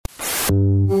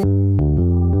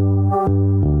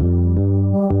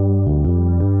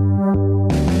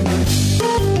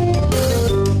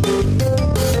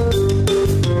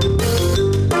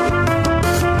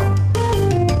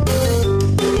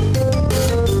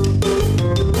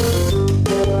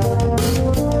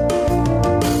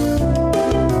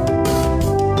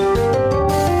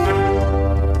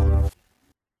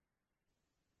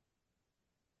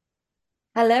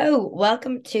Hello,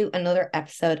 welcome to another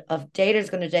episode of Daters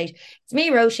Gonna Date. It's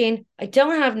me, Roisin. I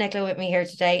don't have Nicola with me here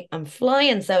today. I'm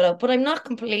flying solo, but I'm not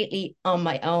completely on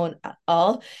my own at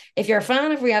all. If you're a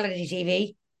fan of reality TV,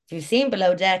 if you've seen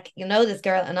Below Deck, you know this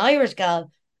girl, an Irish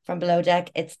girl from Below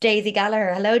Deck. It's Daisy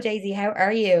Gallagher. Hello, Daisy. How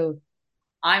are you?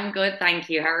 I'm good, thank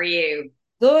you. How are you?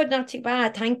 Good, not too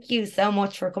bad. Thank you so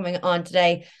much for coming on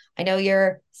today. I know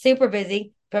you're super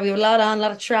busy, probably a lot on, a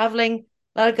lot of traveling,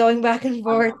 a lot of going back and I'm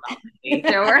forth. not that busy,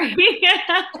 don't worry.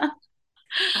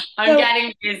 I'm So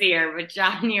getting busier, but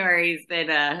January's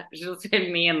been just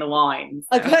been me and the wine.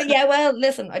 So okay, yeah, well,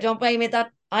 listen, I don't blame it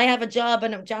that I have a job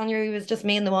and January was just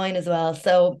me and the wine as well.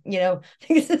 So, I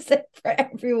think this is it for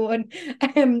everyone.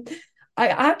 Um, I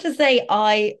have to say,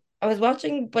 I was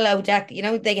watching Below Deck,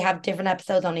 they have different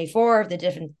episodes on E4 of the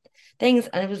different things,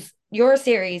 and it was your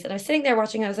series, and I was sitting there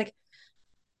watching, and I was like,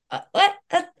 what?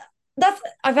 That's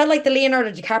I felt like the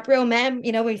Leonardo DiCaprio meme,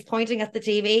 when he's pointing at the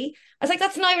TV. I was like,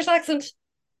 that's an Irish accent.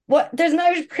 What? There's an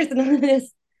Irish person on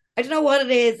this. I don't know what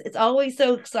it is. It's always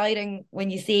so exciting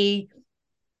when you see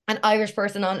an Irish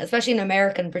person on, especially an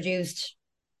American produced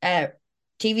uh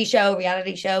TV show,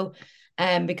 reality show.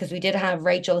 Because we did have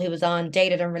Rachel who was on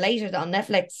Dated and Related on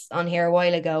Netflix on here a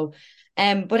while ago.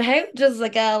 But how does a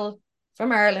girl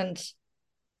from Ireland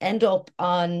end up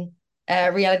on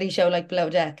a reality show like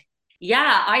Below Deck?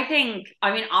 yeah, I'm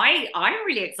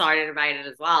really excited about it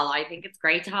as well. I think it's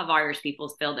great to have Irish people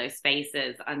fill those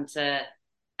spaces and to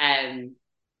um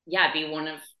be one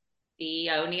of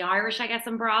the only Irish, I guess,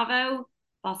 in Bravo,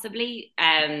 possibly.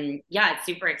 Yeah, it's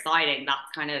super exciting. That's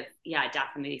kind of, yeah,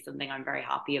 definitely something I'm very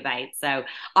happy about. So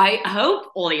I hope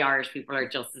all the Irish people are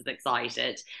just as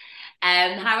excited.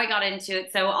 How I got into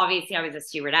it. So obviously I was a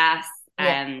stewardess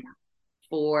Yeah.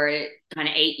 for kind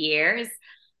of 8 years,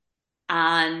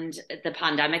 and the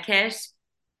pandemic hit.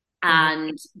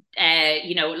 Mhm.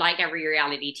 And like every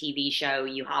reality TV show,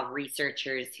 you have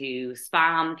researchers who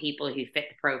spam people who fit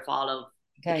the profile of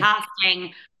the Okay.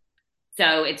 casting.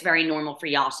 So it's very normal for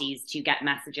yachties to get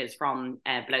messages from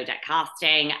Below Deck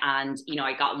casting. And,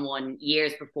 I got one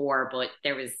years before, but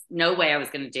there was no way I was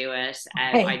going to do it. I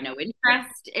Okay. had no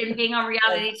interest in being on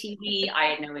reality TV. I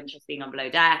had no interest being on Below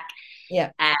Deck.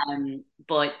 Yeah.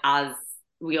 But as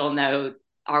we all know,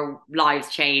 our lives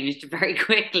changed very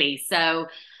quickly. So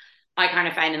I kind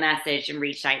of found a message and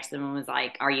reached out to them and was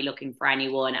like, "Are you looking for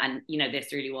anyone?" And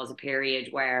this really was a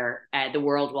period where the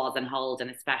world was on hold, and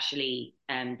especially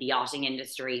the yachting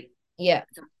industry. Yeah.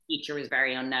 So the future was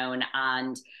very unknown,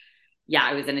 and yeah,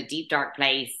 I was in a deep dark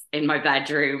place in my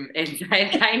bedroom in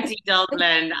South County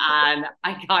Dublin, and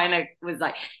I kind of was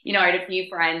like, I had a few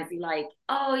friends who like,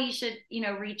 "Oh, you should,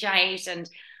 reach out, and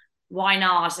why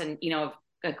not?" And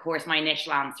of course, my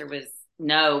initial answer was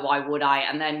no, why would I?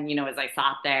 And then, as I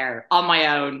sat there on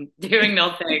my own, doing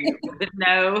nothing with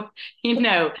no,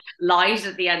 light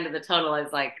at the end of the tunnel, I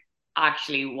was like,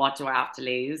 actually, what do I have to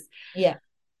lose? Yeah.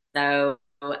 So,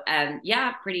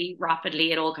 yeah, pretty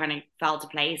rapidly, it all kind of fell to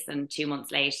place. And 2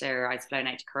 months later, I was flown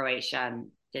out to Croatia and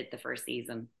did the first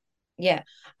season. Yeah.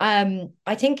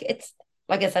 I think it's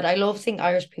like I said, I love seeing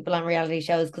Irish people on reality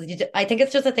shows because I think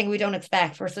it's just a thing we don't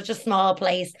expect. We're such a small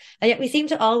place, and yet we seem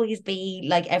to always be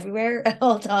like everywhere at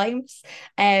all times.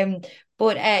 Um,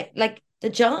 but like the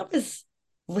job is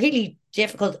really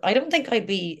difficult. I don't think I'd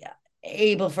be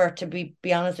able for it to be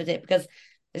honest with it because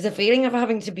there's a feeling of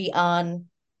having to be on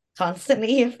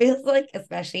constantly, it feels like,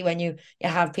 especially when you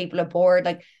have people aboard.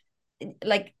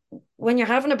 Like when you're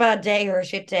having a bad day or a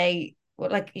shit day,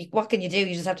 what can you do?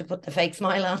 You just have to put the fake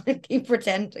smile on and keep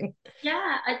pretending.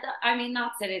 Yeah, I mean,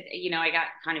 that's it. I get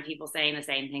kind of people saying the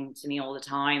same thing to me all the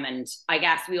time, and I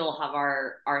guess we all have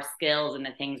our skills and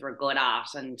the things we're good at,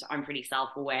 and I'm pretty self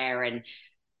aware, and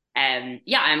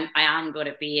yeah, I am good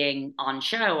at being on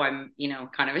show. I'm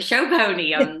kind of a show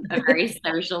pony. I'm a very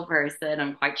social person.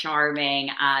 I'm quite charming,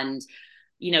 and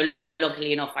you know,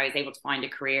 luckily enough, I was able to find a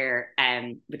career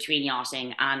between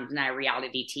yachting and now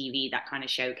reality TV that kind of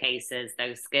showcases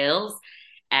those skills.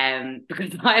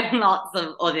 Because I have lots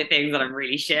of other things that I'm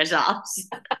really shit at.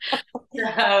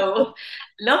 So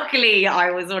luckily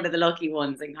I was one of the lucky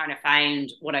ones and kind of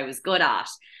found what I was good at.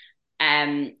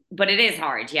 But it is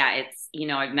hard. Yeah, it's,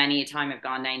 many a time I've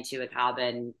gone down to a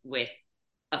cabin with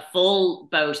a full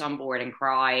boat on board and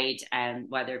cried, and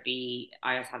whether it be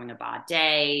I was having a bad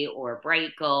day or a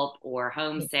breakup or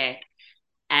homesick.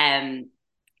 Um,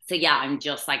 so yeah, I'm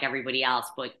just like everybody else,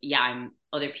 but yeah,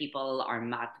 other people are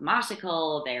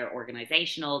mathematical, they're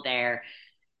organizational, they're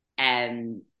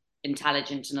um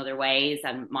intelligent in other ways,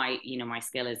 and my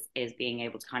skill is being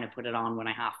able to kind of put it on when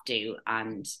I have to,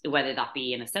 and whether that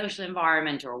be in a social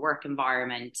environment or a work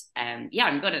environment, yeah,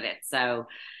 I'm good at it. So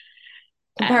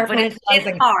but it's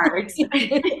Compartmentalizing. hard.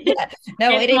 Yeah.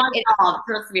 No, It's my it job.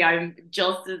 Trust me, I'm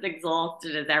just as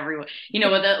exhausted as everyone.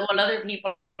 While other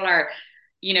people are,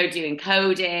 doing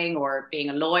coding or being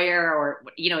a lawyer or,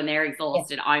 and they're yeah.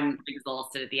 exhausted, I'm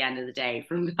exhausted at the end of the day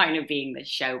from kind of being the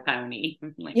show pony.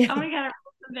 I'm like, Yeah. oh my God,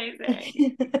 everyone's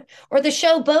amazing. Or the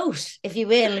show boat, if you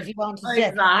will, if you wanted to put the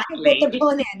Exactly.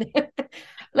 pun in.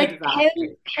 Like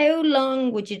Exactly. how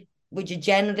long would you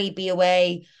generally be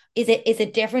away? Is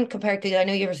it different compared to, I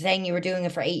know you were saying you were doing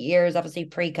it for 8 years, obviously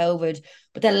pre-COVID,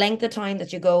 but the length of time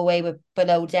that you go away with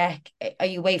Below Deck, are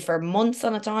you away for months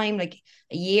on a time, like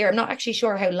a year? I'm not actually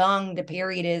sure how long the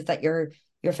period is that you're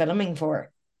filming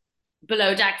for.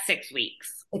 Below Deck 6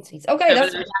 weeks. 6 weeks. Okay, So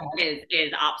that's Below not Deck bad.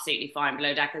 is absolutely fine.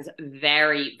 Below Deck is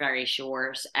very, very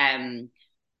short.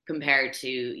 Compared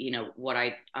to what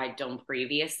I'd done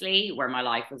previously, where my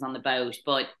life was on the boat.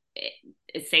 But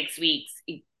 6 weeks,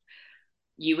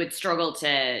 you would struggle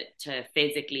to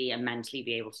physically and mentally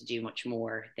be able to do much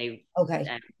more. They Okay.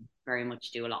 um, very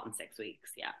much do a lot in 6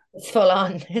 weeks. Yeah, It's full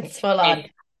on. It's full on. it's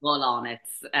full on.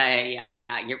 It's yeah.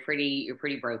 You're pretty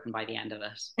broken by the end of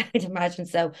it. I'd imagine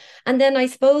so. And then I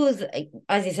suppose,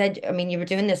 as you said, I mean, you were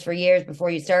doing this for years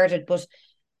before you started, but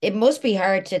it must be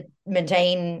hard to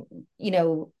maintain,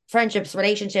 friendships,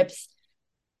 relationships,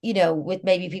 with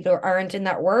maybe people who aren't in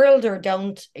that world or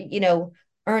don't,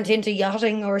 aren't into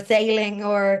yachting or sailing,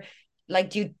 or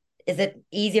like, is it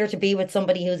easier to be with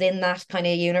somebody who's in that kind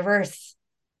of universe?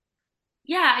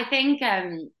 Yeah, I think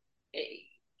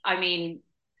I mean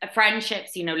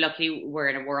friendships, luckily we're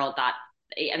in a world that,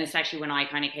 and especially when I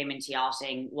kind of came into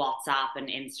yachting, WhatsApp and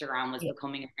Instagram was Yeah.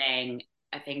 becoming a thing,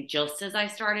 I think just as I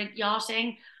started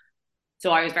yachting.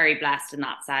 So I was very blessed in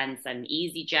that sense, and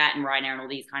EasyJet and Ryanair and all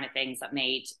these kind of things that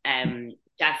made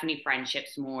definitely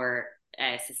friendships more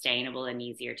sustainable and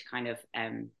easier to kind of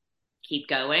keep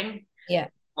going. Yeah.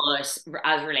 But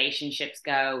as relationships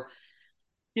go,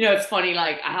 it's funny,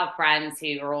 like I have friends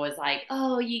who are always like,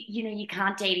 oh, you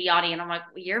can't date a yachty. And I'm like,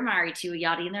 well, you're married to a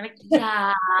yachty. And they're like,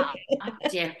 yeah, I'm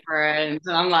different.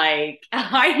 And I'm like,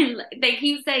 they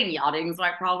keep saying yachting's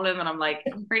my problem. And I'm like,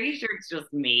 I'm pretty sure it's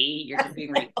just me. You're just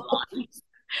being really polite.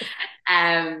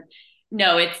 Um,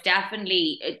 no, it's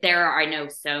definitely, I know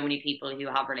so many people who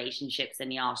have relationships in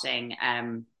yachting.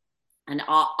 And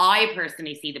I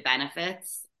personally see the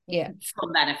benefits, Yeah.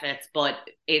 some benefits, but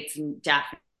it's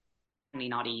definitely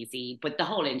not easy, but the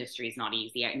whole industry is not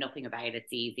easy. Nothing about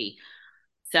it's easy.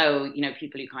 So,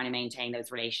 people who kind of maintain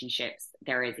those relationships,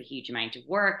 there is a huge amount of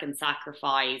work and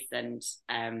sacrifice and,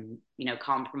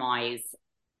 compromise.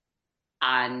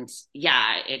 And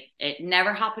yeah, it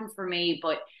never happened for me,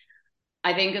 but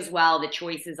I think as well, the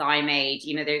choices I made,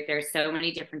 there's so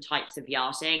many different types of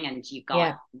yachting, and you've got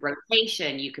Yeah.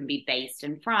 rotation. You can be based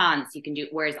in France. You can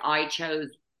whereas I chose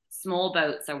small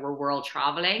boats that were world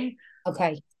traveling,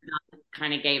 Okay.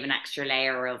 kind of gave an extra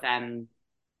layer of like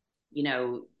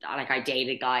I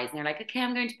dated guys and they're like, okay,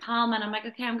 I'm going to Palma, and I'm like,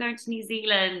 okay, I'm going to New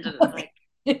Zealand, and it's like,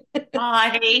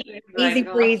 bye. It's Easy like,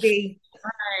 oh, breezy.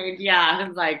 yeah,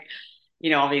 it's like,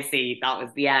 obviously that was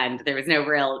the end. There was no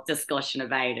real discussion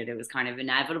about it. It was kind of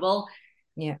inevitable.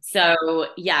 Yeah. So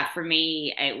yeah, for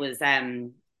me, it was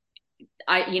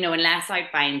unless I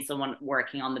find someone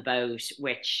working on the boat,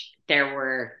 which there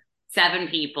were 7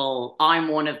 people, I'm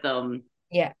one of them,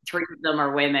 Yeah. 3 of them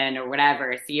are women or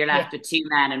whatever. So you're Yeah. left with 2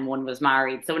 men and one was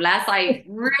married. So unless I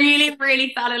really,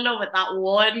 really fell in love with that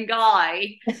one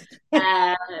guy,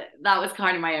 uh, that was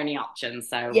kind of my only option.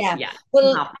 So Yeah. yeah,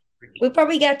 Well, we'll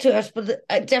probably get to it, but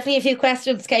definitely a few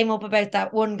questions came up about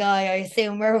that one guy. I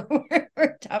assume we're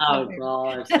talking oh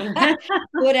God. about.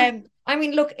 But I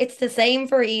mean, look, it's the same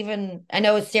for even. I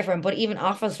know it's different, but even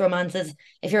office romances.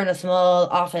 If you're in a small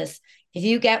office, if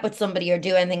you get with somebody or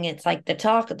do anything, it's like the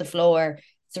talk of the floor.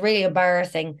 It's really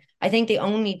embarrassing. I think the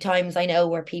only times I know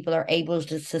where people are able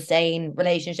to sustain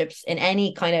relationships in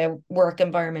any kind of work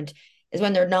environment is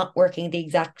when they're not working the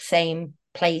exact same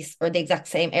place or the exact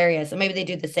same area. So maybe they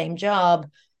do the same job,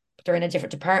 but they're in a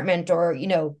different department, or they're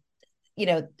on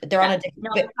Yeah, a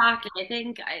no, different.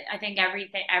 exactly. I think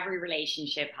every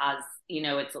relationship has,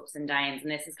 its ups and downs.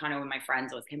 And this is kind of when my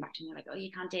friends always came back to me like, oh,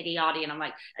 you can't date a yachty. And I'm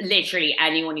like, literally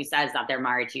anyone who says that they're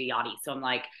married to a yachty. So I'm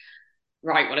like,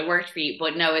 right, well, it worked for you.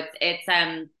 But no, it's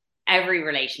every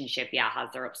relationship, yeah,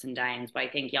 has their ups and downs. But I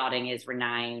think yachting is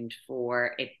renowned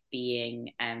for it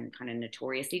being kind of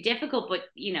notoriously difficult. But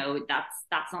you know,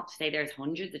 that's not to say there's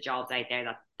hundreds of jobs out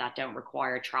there that don't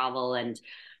require travel and,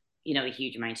 you know, a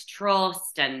huge amount of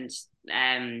trust, and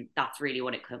that's really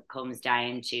what it comes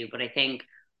down to. But I think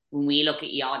when we look at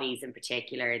yachties in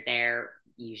particular, they're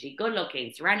usually good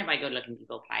looking, surrounded by good looking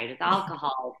people, played with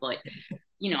alcohol. But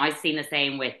you know, I've seen the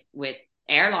same with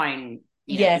airline,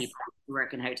 you know, Yes. people who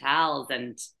work in hotels,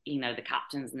 and you know, the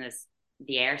captains and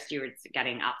the air stewards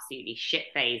getting absolutely shit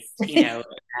faced, you know,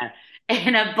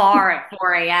 in a bar at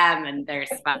 4 a.m. and their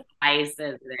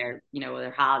spices, their, you know,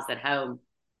 their halves at home.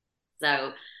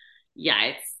 So yeah,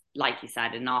 it's like you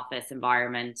said, an office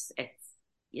environment. It's,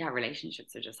 yeah,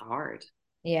 relationships are just hard.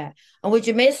 Yeah. And would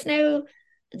you miss now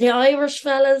the Irish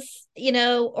fellas, you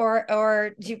know,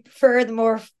 or do you prefer the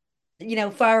more, you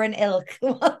know, foreign ilk?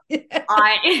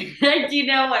 I do you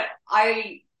know what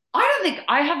I don't think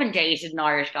I haven't dated an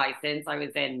Irish guy since I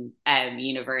was in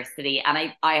university, and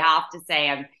I have to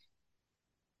say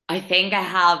I think I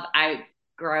have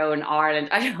outgrown Ireland.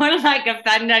 I don't want to like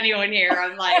offend anyone here.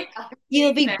 I'm like,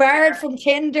 You'll be barred from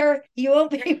Tinder. You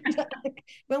won't be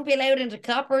won't be allowed into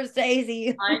coppers,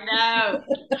 Daisy. I know.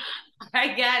 I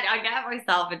get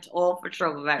myself into awful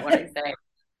trouble about what I say.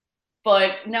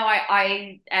 But no,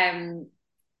 I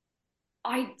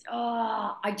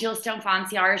just don't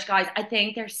fancy Irish guys. I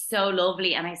think they're so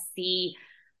lovely, and I see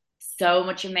so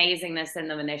much amazingness in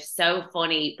them, and they're so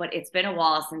funny. But it's been a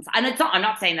while since, and it's not. I'm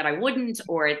not saying that I wouldn't,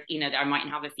 or you know, that I mightn't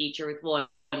have a future with one.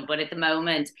 But at the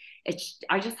moment,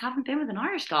 I just haven't been with an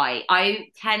Irish guy. I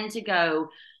tend to go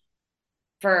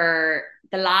for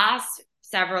the last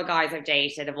several guys I've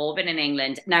dated have all been in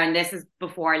England now, and this is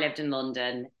before I lived in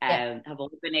London. Yeah. Have all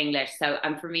been English. So,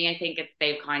 and for me, I think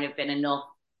they've kind of been enough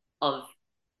of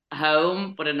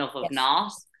home, but enough of Yes.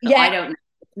 not. So I Yeah. don't know.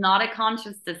 It's not a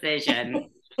conscious decision.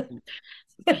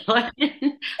 But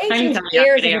I'm 18 telling you, I'm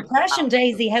years of getting over repression,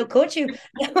 Daisy. How could you?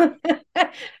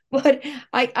 But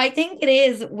I think it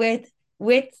is with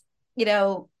you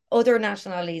know other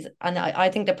nationalities, and I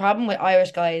think the problem with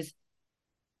Irish guys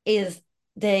is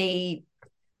they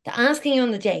the asking you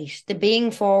on the date, the being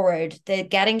forward, the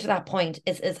getting to that point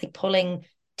is like pulling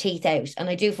teeth out. And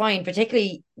I do find,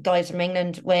 particularly guys from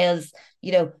England, Wales,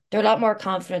 you know, they're a lot more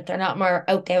confident. They're not more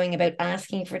outgoing about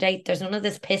asking for dates. There's none of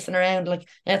this pissing around like,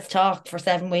 let's talk for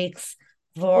 7 weeks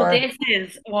Well, for this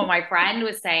is what my friend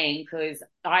was saying, because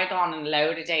I gone on a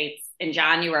load of dates in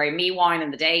January, me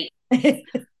whining the date.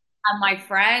 And my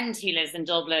friend who lives in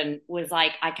Dublin was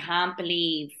like, I can't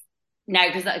believe now,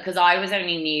 because I was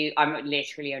only new, I'm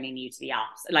literally only new to the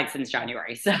apps, like since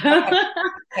January. So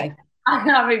okay. I'm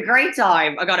having a great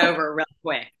time. I got over it real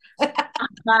quick.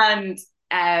 And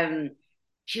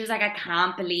she was like, I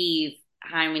can't believe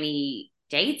how many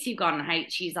dates you've gone on. How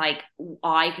she's like,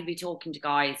 I could be talking to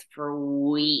guys for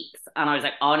weeks. And I was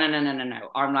like, oh, no, no, no, no, no.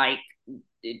 I'm like,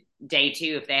 day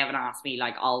two, if they haven't asked me,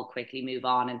 like, I'll quickly move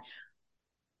on. And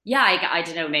yeah, I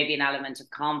don't know, maybe an element of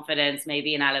confidence,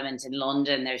 maybe an element in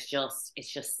London. It's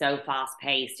just so fast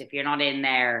paced. If you're not in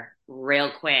there real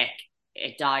quick,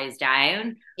 it dies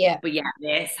down. Yeah. But yeah,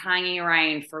 this hanging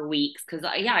around for weeks, because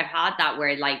yeah, I've had that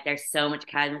where like there's so much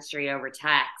chemistry over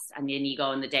text, and then you go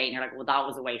on the date and you're like, well, that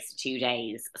was a waste of 2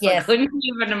 days. So I Yes. couldn't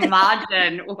even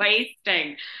imagine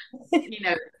wasting, you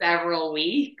know, several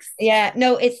weeks. Yeah.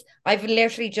 No, I've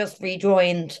literally just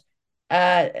rejoined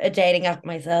a dating app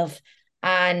myself.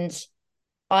 And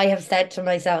I have said to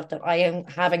myself that I am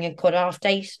having a cut-off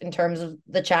date in terms of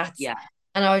the chats. Yeah.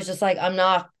 And I was just like, I'm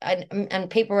not. And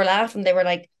people were laughing. They were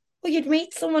like, well, you'd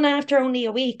meet someone after only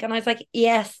a week. And I was like,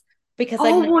 yes, because Oh,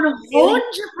 I'm really,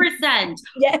 100%.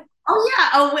 yeah, Oh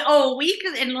yeah. A week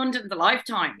in London's a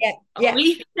lifetime. yeah, A yeah.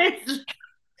 week is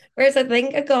Whereas I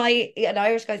think an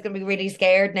Irish guy's going to be really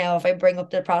scared now if I bring up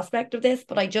the prospect of this.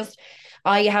 But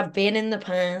I have been in the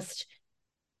past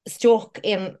stuck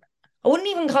in, I wouldn't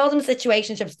even call them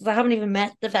situationships because I haven't even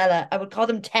met the fella. I would call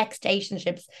them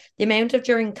textationships. The amount of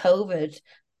during COVID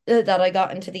that I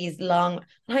got into these long,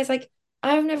 and I was like,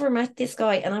 I've never met this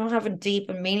guy, and I'm having deep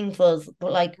and meaningfuls,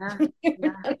 but like, yeah, yeah.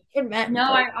 I've never met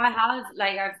No, him. I have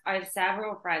like I have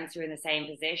several friends who are in the same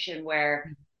position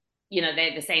where, you know,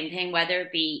 they're the same thing, whether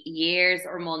it be years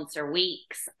or months or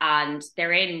weeks, and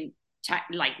they're in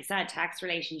like you said, tax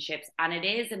relationships, and it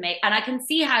is amazing, and I can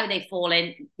see how they fall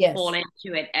Yes,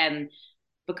 into it,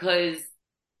 because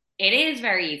it is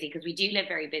very easy, because we do live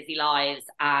very busy lives,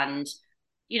 and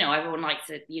you know, everyone likes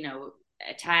to, you know,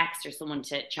 a text or someone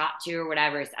to chat to or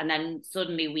whatever, and then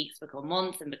suddenly weeks become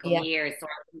months and become yeah, years. So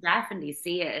I can definitely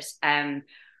see it.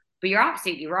 But you're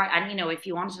absolutely right. And, if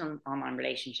you want an online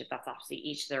relationship, that's absolutely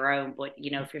each their own. But,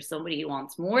 if you're somebody who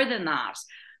wants more than that,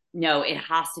 no, it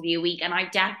has to be a week. And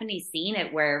I've definitely seen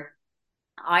it where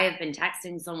I have been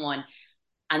texting someone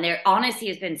and there honestly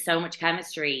has been so much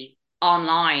chemistry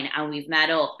online and we've met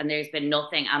up and there's been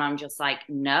nothing. And I'm just like,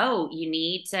 no, you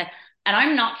need to. And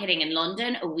I'm not kidding. In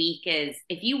London, a week is,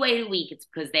 if you wait a week, it's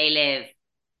because they live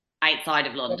outside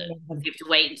of London. You have to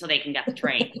wait until they can get the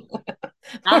train.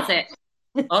 That's it.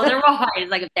 Otherwise,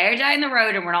 like if they're down the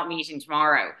road and we're not meeting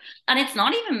tomorrow, and it's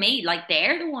not even me, like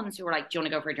they're the ones who are like, do you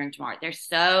want to go for a drink tomorrow? They're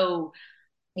so,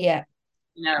 Yeah.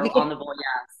 We on could, the ball.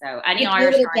 Yeah. So any we could do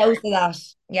Irish with a guy, dose of that.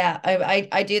 Yeah,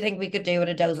 I do think we could do with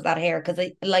a dose of that here because,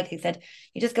 like I said,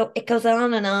 you just go, it goes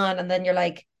on, and then you're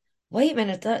like, wait a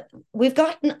minute, that we've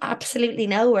gotten absolutely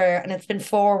nowhere, and it's been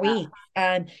 4 weeks,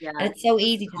 and yeah, it's so it's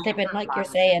easy to slip in, comfort like you're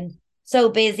blanket. saying, so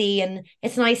busy, and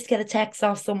it's nice to get a text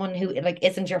off someone who like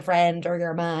isn't your friend or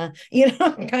your ma,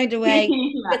 kind of way.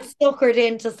 Yeah. Get suckered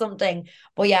into something.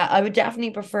 But yeah, I would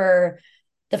definitely prefer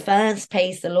the fast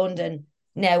pace of London.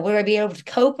 Now, will I be able to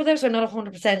cope with it? I'm not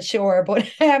 100% sure, but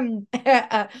No,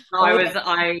 I would.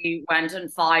 I went in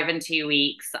 5 and 2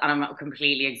 weeks and I'm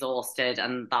completely exhausted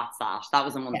and that's that. That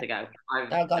was a month Yeah, ago. oh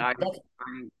God, I've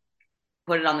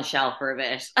put it on the shelf for a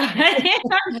bit. I'm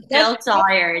that's still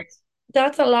tired.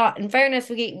 that's a lot. In fairness,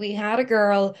 we had a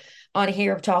girl on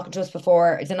here talking to us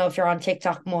before. I don't know if you're on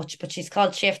TikTok much, but she's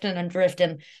called Shifting and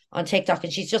Drifting on TikTok,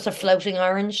 and she's just a floating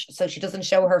orange, so she doesn't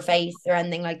show her face or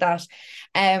anything like that.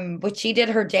 But she did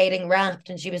her dating Wrapped,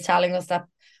 and she was telling us that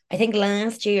I think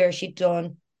last year she'd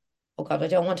done. Oh God, I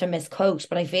don't want to misquote,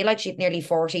 but I feel like she'd nearly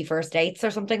 40 first dates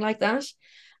or something like that.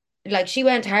 Like she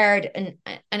went hard, and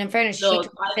in fairness, she Look,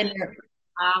 took I us in think there.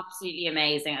 absolutely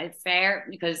amazing. It's fair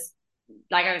because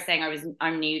like I was saying,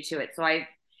 I'm new to it. So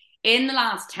in the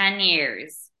last 10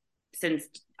 years since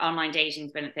online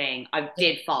dating's been a thing, I Yeah,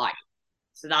 did five.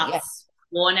 So yeah. that's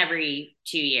one every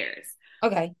 2 years.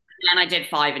 Okay. And then I did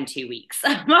 5 in 2 weeks.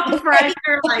 My friends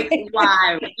are like,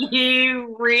 wow,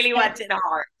 you really went in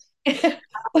hard. I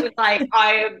was like,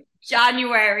 I am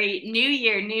January, new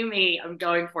year, new me, I'm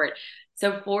going for it.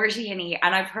 So 40 in a year.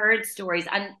 And I've heard stories,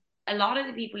 and a lot of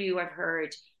the people who I've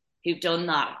heard who've done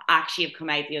that actually have come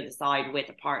out the other side with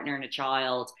a partner and a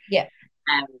child. Yeah.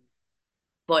 Um,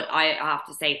 but I have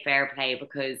to say fair play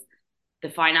because the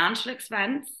financial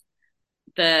expense,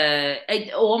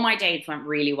 all my dates went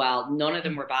really well. None of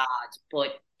them were bad,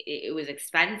 but it was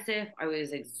expensive. I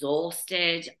was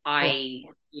exhausted. Yeah.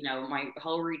 My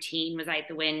whole routine was out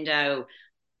the window.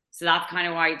 So that's kind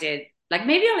of why I did. Like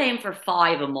maybe I'll aim for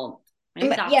 5 a month. Maybe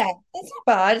that's Yeah, that's not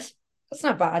bad. That's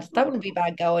not bad. That wouldn't be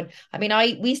bad going. I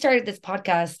mean, we started this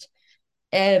podcast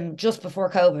just before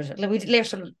COVID. Like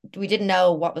we didn't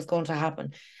know what was going to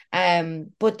happen.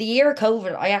 But the year of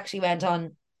COVID, I actually went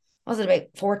on, was it about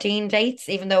 14 dates,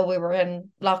 even though we were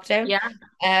in lockdown. yeah.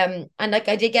 And like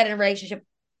I did get in a relationship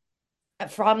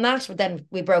from that, but then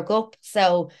we broke up.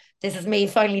 So this is me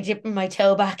finally dipping my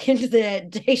toe back into the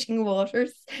dating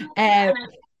waters. Um, And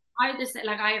I just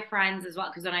like I have friends as well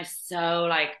because then I so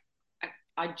like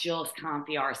I just can't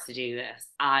be arsed to do this.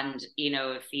 And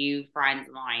a few friends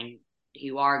of mine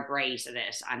who are great at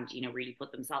it and really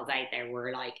put themselves out there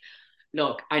were like,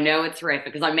 look, I know it's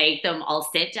horrific because I make them, I'll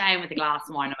sit down with a glass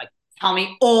of wine. I'm like, tell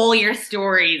me all your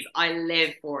stories. I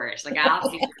live for it. Like I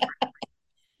absolutely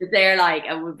they're like,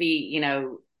 it would be,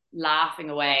 laughing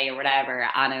away or whatever.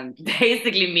 And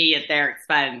basically me at their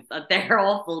expense, at their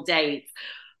awful dates.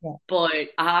 yeah. But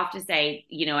I have to say,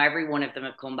 every one of them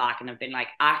have come back and have been like,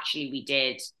 actually, we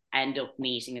did end up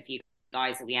meeting a few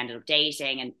guys that we ended up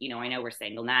dating. And, I know we're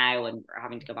single now and we're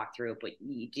having to go back through it, but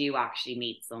you do actually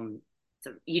meet some,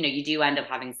 you do end up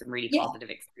having some really Yeah. positive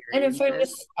And in experiences.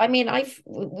 fairness, I mean,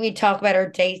 we talk about our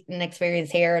dating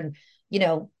experience here, and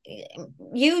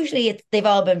usually they've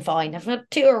all been fine. I've had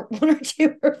one or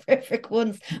two horrific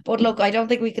ones, but look, I don't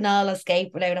think we can all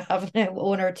escape without having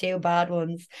one or two bad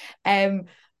ones.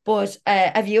 But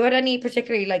have you had any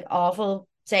particularly like awful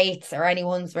dates or any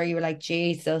ones where you were like,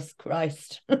 Jesus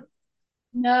Christ?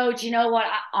 No, do you know what?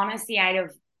 Honestly, out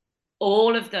of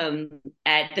all of them,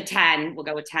 the 10, we'll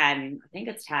go with 10. I think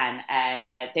it's 10.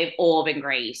 They've all been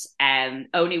great.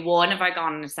 Only one have I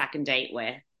gone on a second date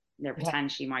with. There Okay.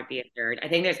 potentially might be a third. I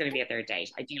think there's going to be a third date.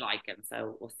 I do like him,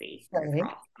 so we'll see. Fingers Sorry.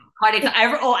 crossed. Quite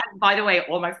excited. Oh, and by the way,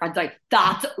 all my friends are like,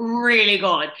 that's really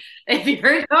good. If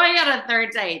you're going on a third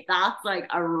date, that's like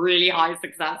a really high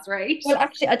success rate. Well,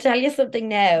 actually, I'll tell you something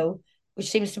now,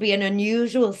 which seems to be an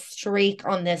unusual streak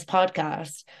on this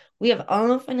podcast. We have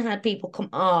often had people come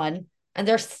on and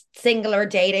they're single or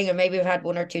dating, and maybe we've had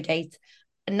one or two dates.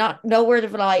 And not no word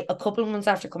of a lie, a couple of months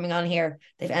after coming on here,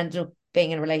 they've ended up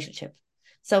being in a relationship.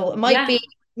 So it might Yeah. be,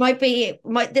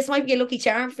 this might be a lucky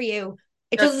charm for you.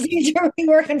 It Just, doesn't seem to be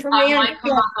working for I me. Or might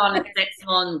come back on in 6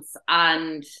 months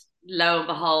and lo and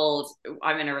behold,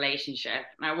 I'm in a relationship.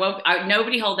 And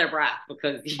nobody hold their breath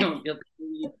because you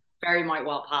very might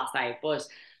well pass out. But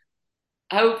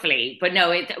hopefully, but no,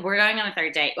 we're going on a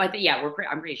third date. Yeah,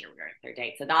 I'm pretty sure we're going on a third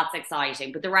date, so that's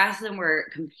exciting. But the rest of them were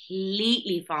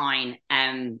completely fine.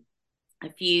 A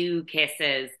few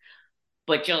kisses,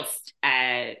 but just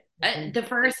the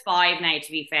first five. Now,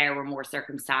 to be fair, were more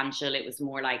circumstantial. It was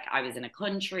more like I was in a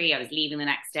country, I was leaving the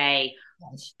next day.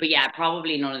 But yeah,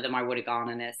 probably none of them I would have gone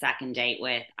on a second date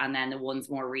with. And then the ones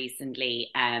more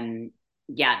recently,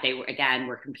 yeah, they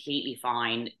were completely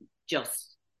fine.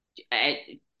 Just uh,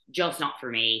 just not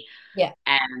for me. Yeah.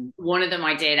 One of them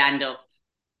I did end up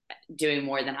doing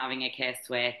more than having a kiss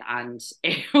with, and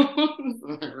it was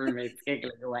my roommate's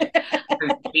giggling away.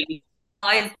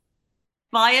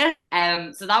 By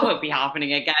it. So that won't be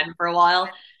happening again for a while.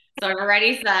 So I've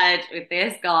already said with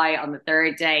this guy on the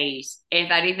third date,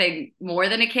 if anything more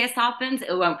than a kiss happens,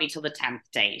 it won't be till the 10th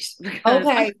date.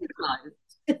 Okay.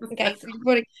 Okay, so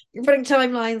you're putting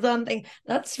timelines on things.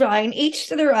 That's fine. Each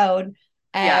to their own.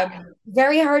 Yeah.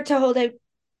 Very hard to hold out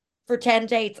for 10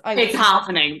 dates. It's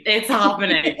happening. It's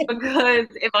happening. Because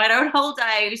if I don't hold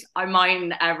out, I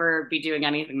mightn't ever be doing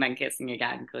anything then kissing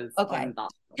again because Okay. I'm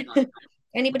that.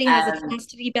 Anybody has a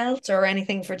chastity belt or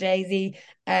anything for Jay-Z,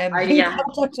 Yeah,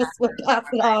 contact us, we'll pass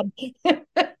it on.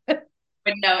 but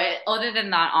no, other than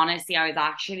that, honestly, I was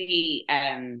actually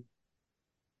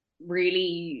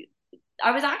really,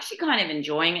 I was actually kind of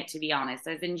enjoying it, to be honest.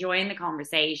 I was enjoying the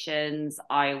conversations.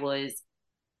 I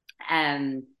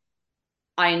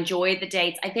enjoyed the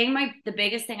dates. I think the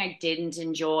biggest thing I didn't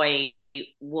enjoy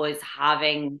was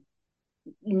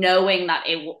knowing that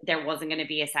there wasn't going to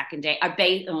be a second date.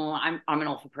 I'm an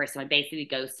awful person. I basically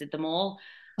ghosted them all.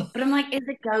 But I'm like, is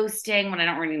it ghosting when I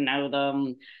don't really know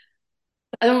them?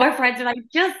 And my friends are like,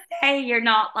 just say you're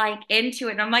not like into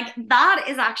it. And I'm like, that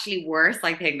is actually worse,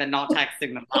 I think, than not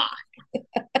texting them back.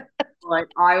 Like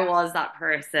I was that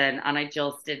person and I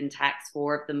just didn't text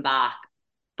four of them back.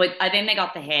 But I think they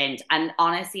got the hint. And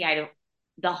honestly,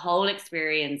 the whole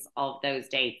experience of those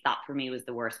dates, that for me was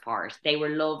the worst part. They were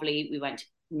lovely. We went to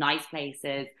nice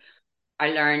places. I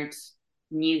learned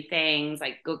new things,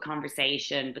 like good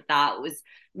conversation. But that was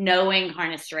knowing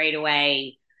kind of straight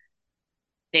away,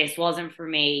 this wasn't for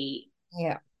me.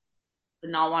 Yeah.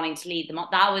 Not wanting to lead them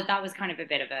up. That was kind of a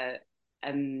bit of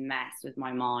a mess with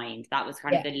my mind. That was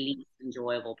kind of the least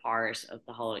enjoyable part of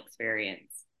the whole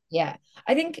experience. Yeah.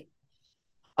 I think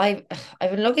I've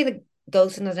been lucky that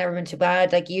ghosting has never been too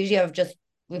bad. Like usually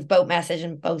we've both messaged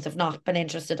and both have not been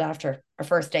interested after our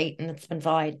first date and it's been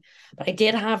fine. But I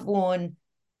did have one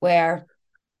where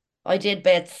I did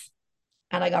bits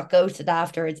and I got ghosted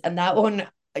afterwards. And that one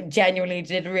genuinely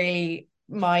did really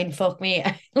mind fuck me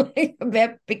like a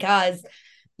bit because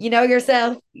you know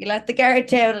yourself, you let the guard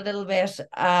down a little bit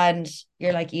and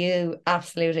you're like, you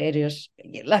absolute idiot.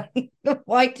 Like,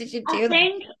 why did you do that?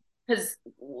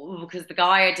 Because the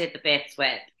guy I did the bits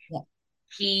with,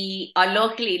 I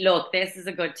luckily, look, this is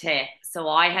a good tip. So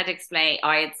I had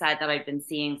said that I'd been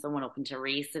seeing someone up until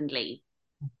recently.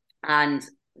 And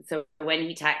so when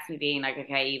he texted me being like,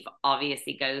 okay, you've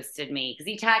obviously ghosted me, because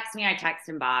he texted me, I text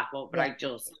him back, but I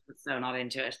just was so not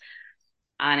into it.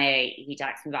 And he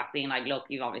texted me back being like, look,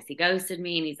 you've obviously ghosted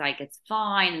me. And he's like, it's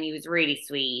fine. And he was really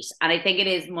sweet. And I think it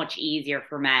is much easier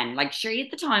for men. Like, sure,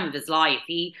 at the time of his life,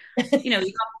 he got,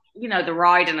 the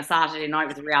ride on a Saturday night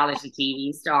with a reality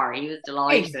TV star. He was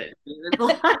delighted. He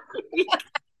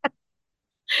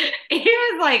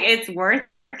was like, it's worth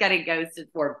getting ghosted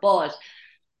for. But,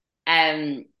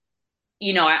 I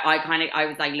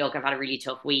was like, look, I've had a really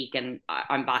tough week and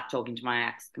I'm back talking to my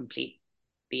ex, complete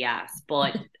BS.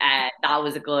 But that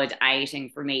was a good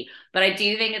outing for me. But I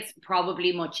do think it's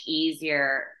probably much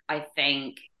easier, I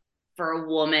think, for a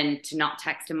woman to not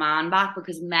text a man back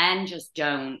because men just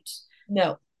don't.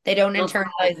 No, they don't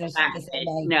internalize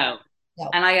it. No.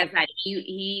 And like I said,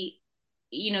 he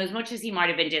as much as he might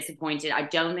have been disappointed, I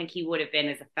don't think he would have been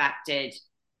as affected.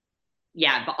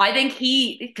 Yeah, but I think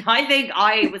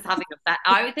I was having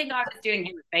I think I was doing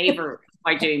him a favor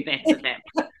by doing bits with him.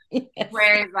 Yes.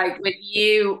 Whereas like with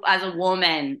you as a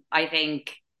woman, I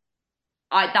think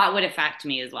that would affect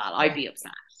me as well. I'd be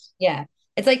upset. Yeah.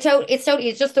 It's like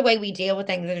it's just the way we deal with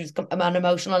things that are just on an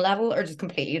emotional level or just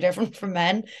completely different from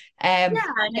men. I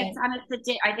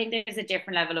think there's a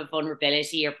different level of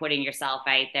vulnerability you're putting yourself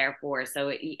out there for.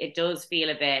 So it does feel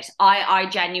a bit. I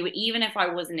genuinely, even if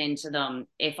I wasn't into them,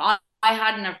 if I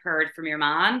hadn't have heard from your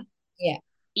man,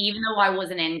 even though I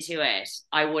wasn't into it,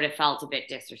 I would have felt a bit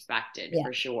disrespected Yeah.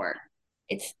 for sure.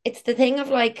 It's the thing of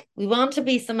like we want to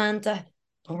be Samantha,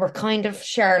 and we're kind of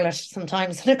Charlotte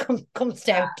sometimes when it comes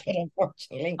down to it,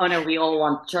 unfortunately. Oh no, we all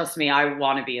want, trust me, I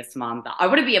want to be a Samantha. I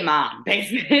want to be a man,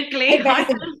 basically. Hey,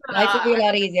 basically, life would be a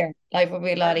lot easier. Life would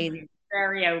be a lot I'm easier.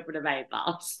 very open about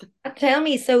that. Tell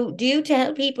me, so do you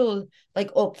tell people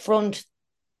like up front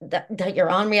that you're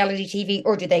on reality TV,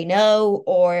 or do they know,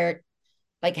 or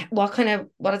like what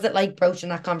is it like broaching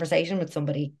that conversation with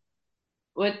somebody?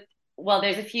 With Well,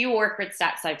 there's a few awkward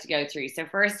steps I have to go through. So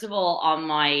first of all, on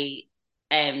my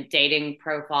dating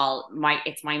profile,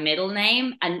 it's my middle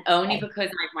name, and only Okay. because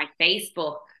I have my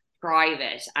Facebook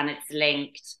private and it's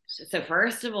linked. So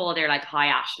first of all, they're like, "Hi,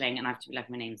 Ashling," and I have to be like,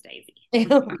 "My name's Daisy."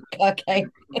 Okay.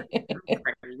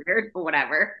 Pretty weird, but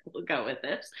whatever. We'll go with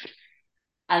it.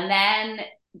 And then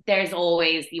there's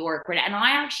always the awkward, and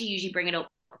I actually usually bring it up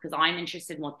because I'm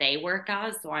interested in what they work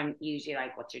as. So I'm usually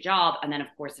like, "What's your job?" And then, of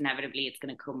course, inevitably, it's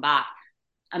going to come back.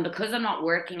 And because I'm not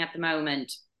working at the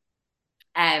moment,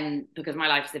 because my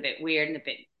life is a bit weird and a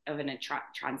bit of a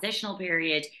transitional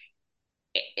period,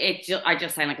 I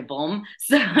just sound like a bum.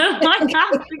 So I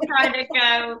have to kind of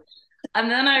go.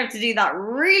 And then I have to do that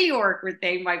really awkward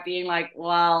thing by being like,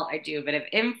 well, I do a bit of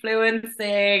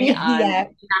influencing. And Yeah.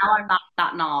 now I'm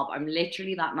that knob. I'm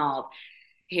literally that knob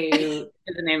who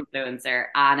is an influencer.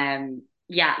 And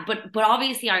yeah, but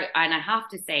obviously I have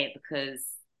to say it because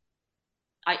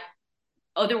I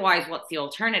otherwise what's the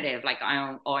alternative? Like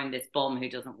I'm this bum who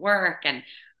doesn't work. And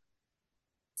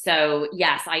so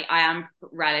yes, I am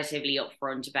relatively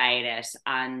upfront about it.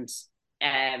 And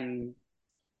um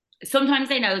sometimes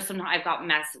they know. Sometimes I've got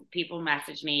people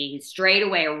message me straight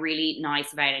away, are really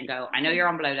nice about it and go, "I know you're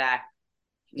on Below Deck.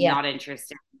 Yeah. Not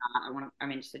interested in that.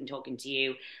 I'm interested in talking to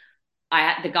you." I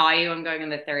had the guy who I'm going on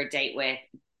the third date with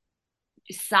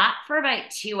sat for about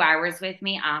 2 hours with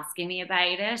me asking me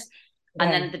about it.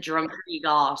 And then Wow. the drunker he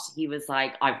got, he was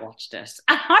like, "I've watched it."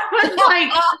 I was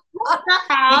like, "What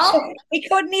the hell?" He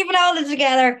couldn't even hold it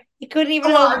together. He couldn't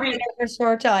even Well, hold it I mean, together for a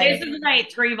short this time. is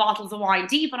about 3 bottles of wine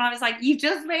deep. And I was like, "You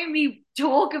just made me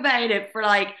talk about it for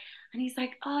like," and he's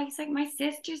like, "My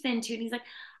sister's into it." And he's like,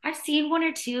 "I've seen one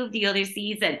or two of the other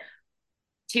season."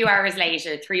 2 hours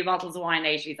later, 3 bottles of wine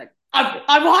later, he's like,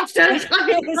 "I watched it."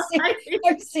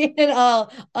 I've seen it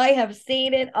all. I have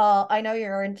seen it all. I know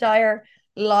your entire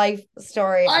life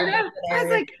story. I Oh, know. that's I was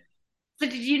hilarious. like, "So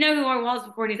did you know who I was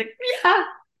before?" And he's like, "Yeah."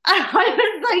 And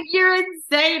I was like, "You're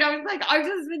insane." I was like, "I've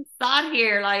just been sat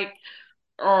here like,"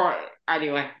 oh,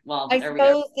 anyway, well, I there we go.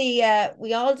 suppose the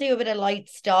we all do a bit of light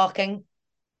stalking,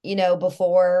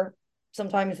 before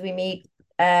sometimes we meet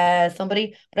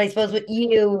somebody. But I suppose with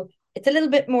you, it's a little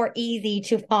bit more easy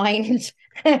to find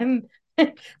um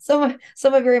some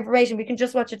of your information. We can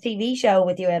just watch a TV show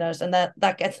with you in it, and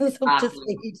that gets us up to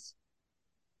speed.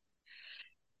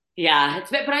 Yeah, it's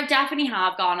a bit, but I definitely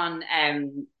have gone on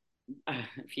a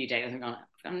few dates. I've gone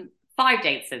on 5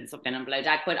 dates since I've been on Below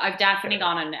Deck, but I've definitely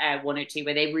gone on one or two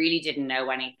where they really didn't know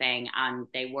anything, and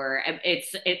they were.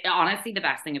 Honestly, the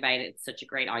best thing about it, it's such a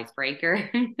great icebreaker.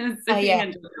 Oh Sitting yeah,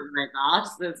 and talking about that,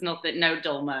 there's nothing, no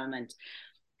dull moment.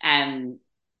 Um,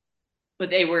 but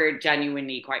they were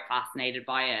genuinely quite fascinated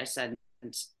by it, and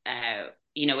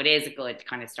it is a good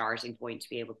kind of starting point to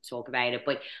be able to talk about it.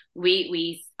 But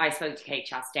I spoke to Kate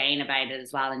Chastain about it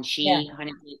as well, and yeah, she kind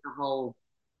of did the whole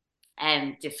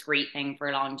discreet thing for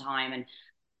a long time. And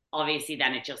obviously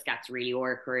then it just gets really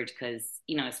awkward because,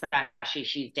 especially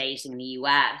she's dating in the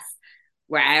US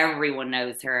where everyone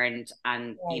knows her, and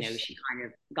right. she kind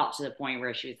of got to the point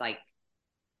where she was like,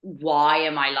 "Why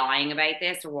am I lying about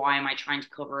this, or why am I trying to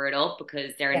cover it up,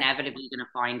 because they're Yeah, inevitably going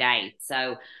to find out."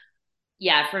 So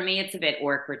yeah, for me it's a bit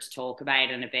awkward to talk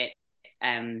about, and a bit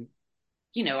um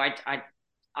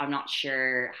I'm not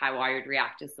sure how I would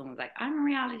react if someone's like, "I'm on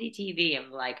reality TV."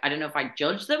 I'm like, I don't know if I'd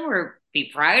judge them or be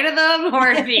proud of them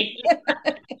or be.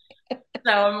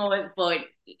 So I'm always, but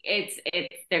it's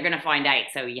they're gonna find out.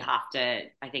 So you have to.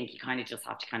 I think you kind of just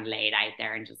have to kind of lay it out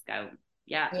there and just go,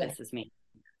 "Yeah, yeah. this is me."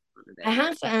 I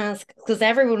have to ask because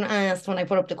everyone asked when I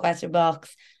put up the question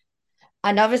box,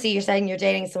 and obviously you're saying you're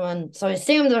dating someone, so I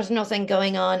assume there's nothing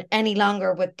going on any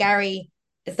longer with Gary.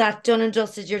 Is that done and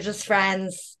dusted? You're just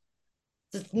friends.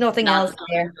 There's nothing That's else not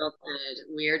there. good.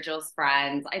 We're just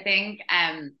friends. I think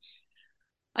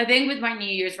with my New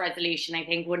Year's resolution, I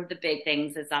think one of the big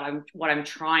things is that what I'm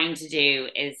trying to do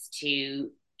is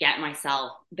to get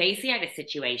myself basically out of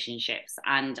situationships.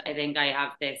 And I think I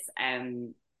have this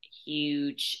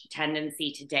huge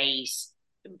tendency to date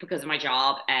because of my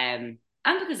job, and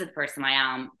because of the person I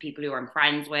am, people who I'm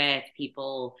friends with,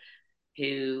 people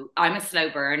who I'm a slow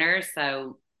burner.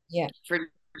 So Yeah, for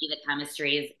The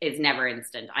chemistry is never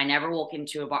instant. I never walk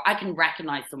into a bar. I can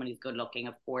recognize someone who's good looking,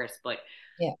 of course, but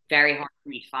Yeah. very hard for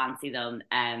me to fancy them.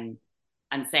 And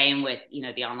same with, you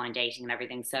know, the online dating and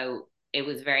everything. So it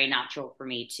was very natural for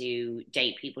me to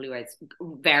date people who I was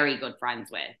very good friends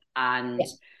with. Yeah.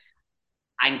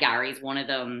 And Gary's one of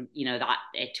them, you know, that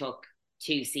it took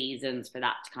 2 seasons for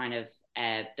that to kind of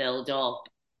build up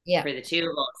Yeah. for the two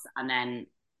of us. And then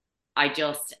I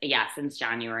just, yeah, since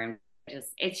January,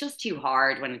 it's just too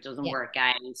hard when it doesn't Yeah. work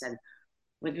out. And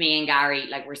with me and Gary,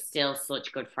 like we're still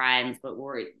such good friends, but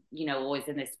we're, you know, always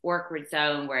in this awkward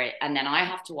zone where, and then I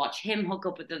have to watch him hook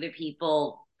up with other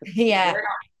people. Yeah. We're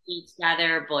not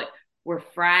together, but we're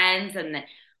friends, and then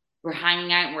we're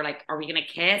hanging out, and we're like, are we gonna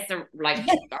kiss or like?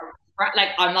 Like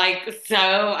I'm like so,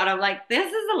 and I'm like, this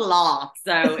is a lot.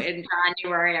 So in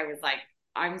January, I was like,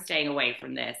 I'm staying away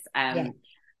from this. Yeah.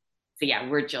 So yeah,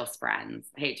 we're just friends.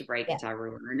 I hate to break Yeah. it to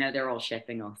everyone. I know they're all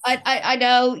shipping us. I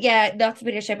know, yeah, not to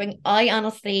be your shipping. I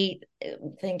honestly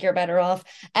think you're better off.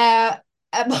 But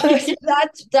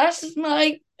that's just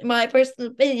my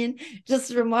personal opinion,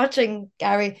 just from watching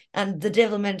Gary and the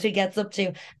devilment he gets up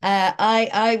to.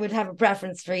 I would have a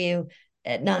preference for you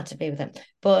not to be with him.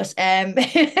 But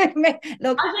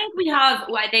look,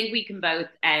 I think we can both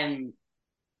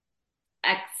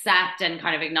accept and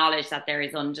kind of acknowledge that there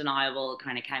is undeniable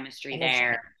kind of chemistry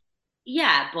there.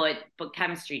 Yeah, but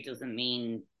chemistry doesn't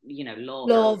mean, you know, love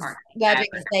or love, partner.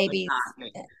 weddings, babies.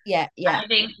 Yeah, yeah. I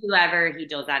think whoever he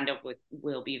does end up with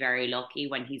will be very lucky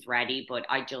when he's ready, but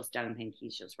I just don't think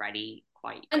he's just ready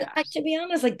quite And yet. to be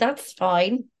honest, like that's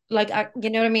fine. Like you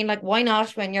know what I mean? Like why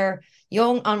not when you're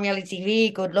young on reality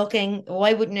TV, good looking,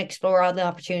 why wouldn't you explore all the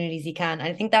opportunities you can? And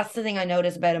I think that's the thing I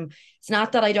notice about him. It's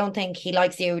not that I don't think he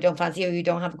likes you, don't fancy you, you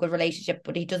don't have a good relationship,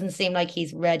 but he doesn't seem like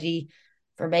he's ready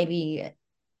for maybe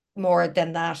more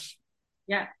than that.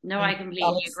 Yeah, no, I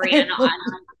completely agree. And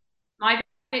my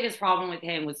biggest problem with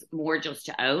him was more just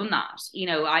to own that.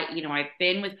 I've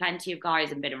been with plenty of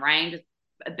guys and been around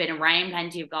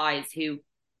plenty of guys who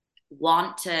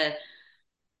want to,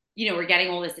 you know, we're getting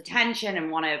all this attention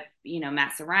and want to, you know,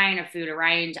 mess around or fool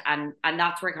around, and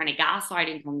that's where kind of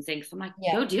gaslighting comes in. Because I'm like,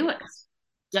 Yeah. go do it.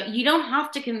 You don't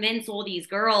have to convince all these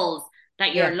girls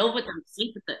that you're in love with them to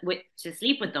sleep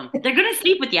with them. They're gonna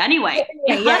sleep with you anyway.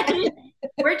 Yeah.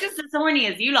 We're just as horny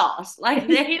as you lost. Like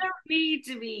they don't need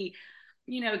to be,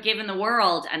 you know, given the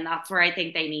world, and that's where I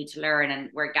think they need to learn, and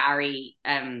where Gary,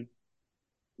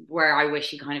 where I wish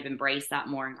he kind of embraced that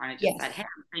more and kind of just said, "Hey,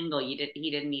 I'm single." He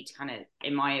didn't need to kind of,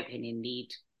 in my opinion, lead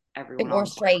everyone more on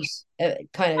straight,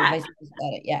 kind of. I suppose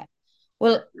about it. Yeah.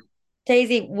 Well,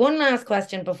 Daisy, one last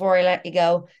question before I let you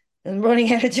go. I'm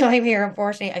running out of time here,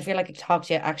 unfortunately. I feel like I could talk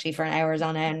to you actually for an hours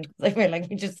on end. I feel like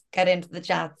we just get into the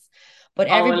chats. But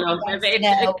everybody wants to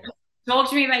know. Talk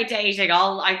to me about dating.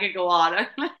 I could go on.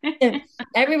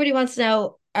 Everybody wants to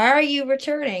know: are you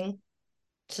returning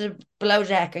to Below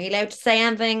Deck? Are you allowed to say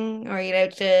anything? Or are you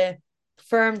allowed to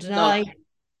firm deny? Look,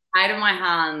 out of my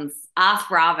hands. Ask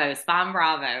Bravo, spam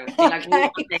Bravo.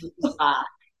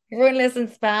 Everyone listen,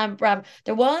 spam Bravo.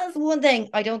 There was one thing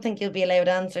I don't think you'll be allowed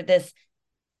to answer this.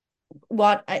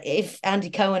 What if Andy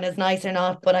Cohen is nice or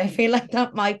not? But I feel like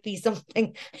that might be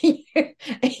something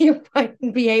you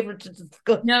mightn't be able to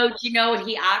discuss. No, do you know what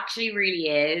he actually really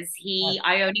is?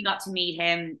 I only got to meet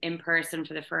him in person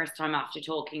for the first time after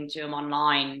talking to him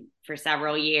online for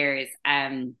several years.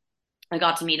 I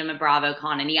got to meet him at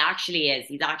BravoCon, and he actually is.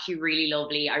 He's actually really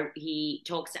lovely. He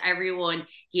talks to everyone.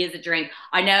 He has a drink.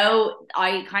 I know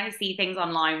I kind of see things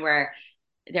online where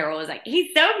they're always like,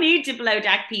 he's so mean to Below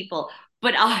Deck people.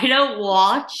 But I don't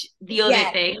watch the other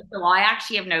things, so I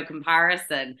actually have no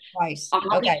comparison. Right. I'll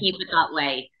probably keep it that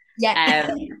way.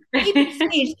 Yeah. Keep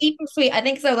him sweet. I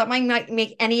think so. That might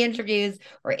make any interviews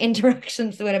or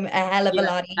interactions with him a hell of a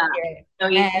lot easier. So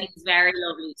he's very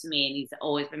lovely to me, and he's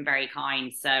always been very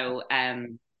kind. So I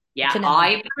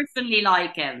personally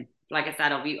like him. Like I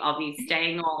said, I'll be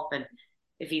staying off, and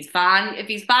if he's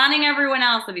fanning everyone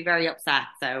else, I'll be very upset.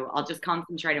 So I'll just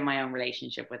concentrate on my own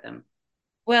relationship with him.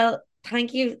 Well,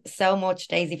 thank you so much,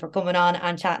 Daisy, for coming on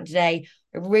and chatting today.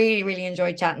 I really, really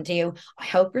enjoyed chatting to you. I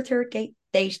hope your third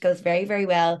date goes very, very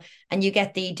well, and you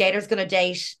get the dater's gonna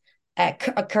date. A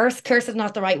curse is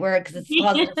not the right word because it's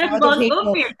positive for other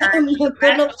people.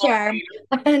 Good luck, charm,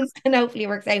 and hopefully it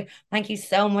works out. Thank you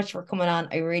so much for coming on.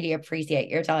 I really appreciate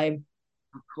your time.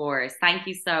 Of course. Thank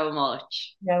you so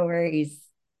much. No worries.